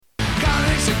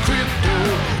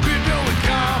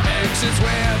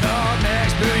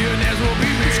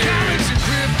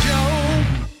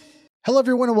Hello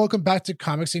everyone and welcome back to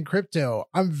Comics and Crypto.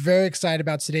 I'm very excited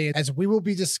about today as we will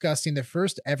be discussing the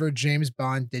first ever James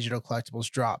Bond digital collectibles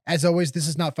drop. As always, this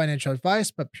is not financial advice,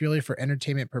 but purely for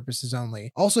entertainment purposes only.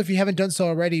 Also, if you haven't done so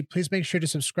already, please make sure to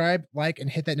subscribe, like,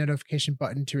 and hit that notification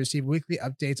button to receive weekly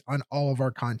updates on all of our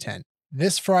content.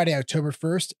 This Friday, October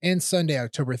 1st and Sunday,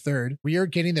 October 3rd, we are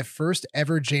getting the first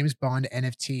ever James Bond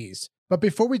NFTs. But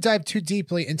before we dive too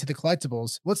deeply into the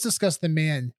collectibles, let's discuss the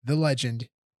man, the legend,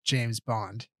 James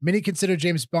Bond. Many consider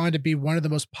James Bond to be one of the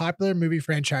most popular movie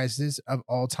franchises of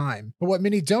all time. But what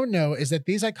many don't know is that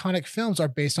these iconic films are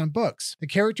based on books. The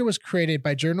character was created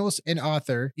by journalist and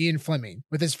author Ian Fleming,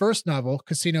 with his first novel,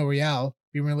 Casino Royale,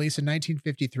 being released in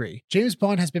 1953. James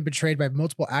Bond has been portrayed by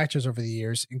multiple actors over the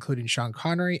years, including Sean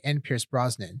Connery and Pierce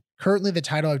Brosnan. Currently, the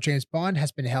title of James Bond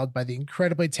has been held by the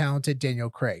incredibly talented Daniel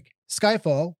Craig.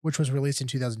 Skyfall, which was released in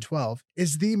 2012,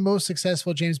 is the most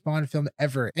successful James Bond film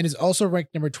ever and is also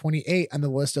ranked number 28 on the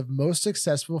list of most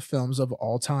successful films of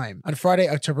all time. On Friday,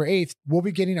 October 8th, we'll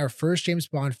be getting our first James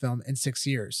Bond film in 6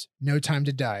 years, No Time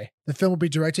to Die. The film will be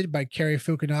directed by Cary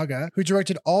Fukunaga, who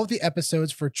directed all of the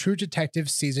episodes for True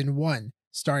Detective Season 1,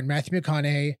 starring Matthew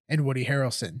McConaughey and Woody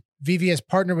Harrelson. Vivi has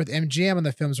partnered with MGM on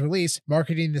the film's release,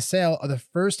 marketing the sale of the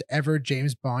first ever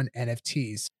James Bond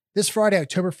NFTs. This Friday,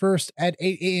 October 1st at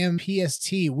 8 a.m. PST,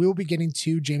 we will be getting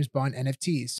 2 James Bond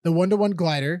NFTs. The 1-to-1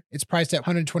 glider, it's priced at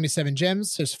 127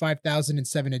 gems. There's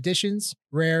 5,007 editions,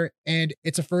 rare, and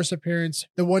it's a first appearance.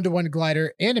 The 1-to-1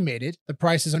 glider animated, the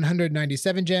price is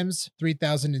 197 gems,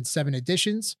 3,007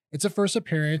 editions. It's a first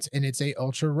appearance and it's a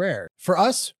ultra rare. For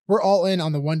us, we're all in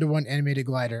on the 1-to-1 animated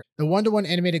glider. The 1-to-1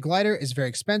 animated glider is very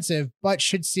expensive, but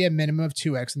should see a minimum of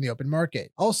 2x in the open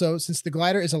market. Also, since the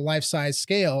glider is a life-size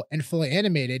scale and fully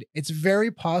animated, it's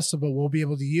very possible we'll be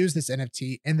able to use this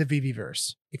NFT in the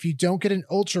Viviverse. If you don't get an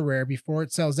ultra rare before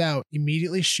it sells out,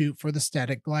 immediately shoot for the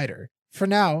static glider. For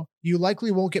now, you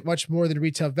likely won't get much more than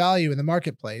retail value in the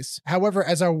marketplace. However,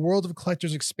 as our world of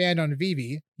collectors expand on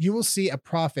Vivi, you will see a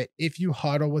profit if you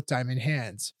hodl with diamond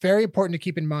hands. Very important to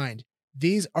keep in mind.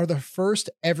 These are the first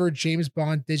ever James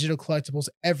Bond digital collectibles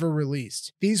ever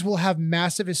released. These will have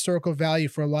massive historical value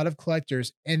for a lot of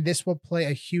collectors, and this will play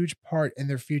a huge part in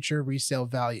their future resale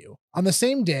value. On the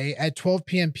same day, at 12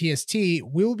 p.m. PST,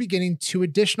 we will be getting 2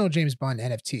 additional James Bond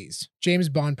NFTs, James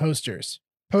Bond posters.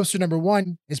 Poster number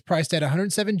 1 is priced at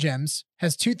 107 gems,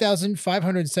 has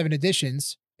 2,507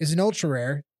 editions, is an ultra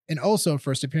rare, and also a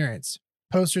first appearance.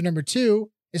 Poster number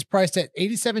 2 is priced at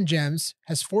 87 gems,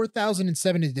 has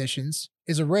 4,007 editions,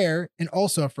 is a rare, and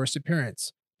also a first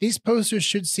appearance. These posters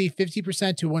should see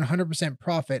 50% to 100%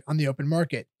 profit on the open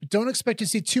market, but don't expect to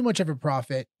see too much of a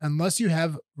profit unless you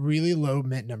have really low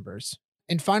mint numbers.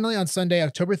 And finally, on Sunday,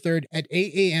 October 3rd at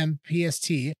 8 a.m. PST,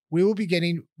 we will be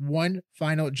getting 1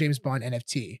 final James Bond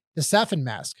NFT, the Safin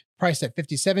Mask, priced at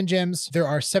 57 gems. There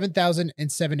are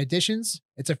 7,007 editions.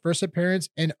 It's a first appearance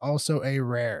and also a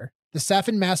rare. The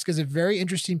Safin Mask is a very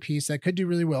interesting piece that could do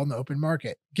really well in the open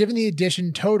market. Given the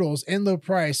edition totals and low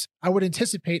price, I would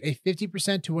anticipate a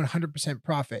 50% to 100%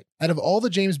 profit. Out of all the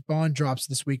James Bond drops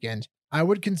this weekend, I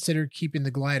would consider keeping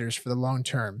the gliders for the long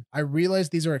term. I realize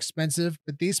these are expensive,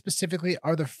 but these specifically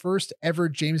are the first ever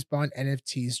James Bond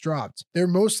NFTs dropped. There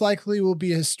most likely will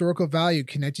be a historical value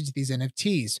connected to these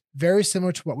NFTs, very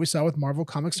similar to what we saw with Marvel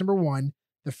Comics #1,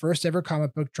 the first ever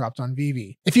comic book dropped on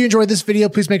Vivi. If you enjoyed this video,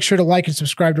 please make sure to like and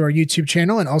subscribe to our YouTube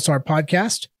channel and also our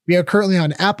podcast. We are currently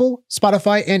on Apple,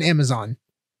 Spotify, and Amazon.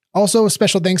 Also, a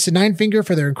special thanks to Ninefinger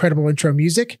for their incredible intro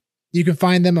music. You can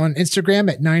find them on Instagram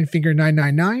at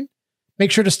Ninefinger999.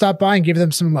 Make sure to stop by and give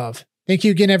them some love. Thank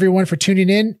you again, everyone, for tuning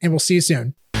in, and we'll see you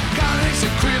soon.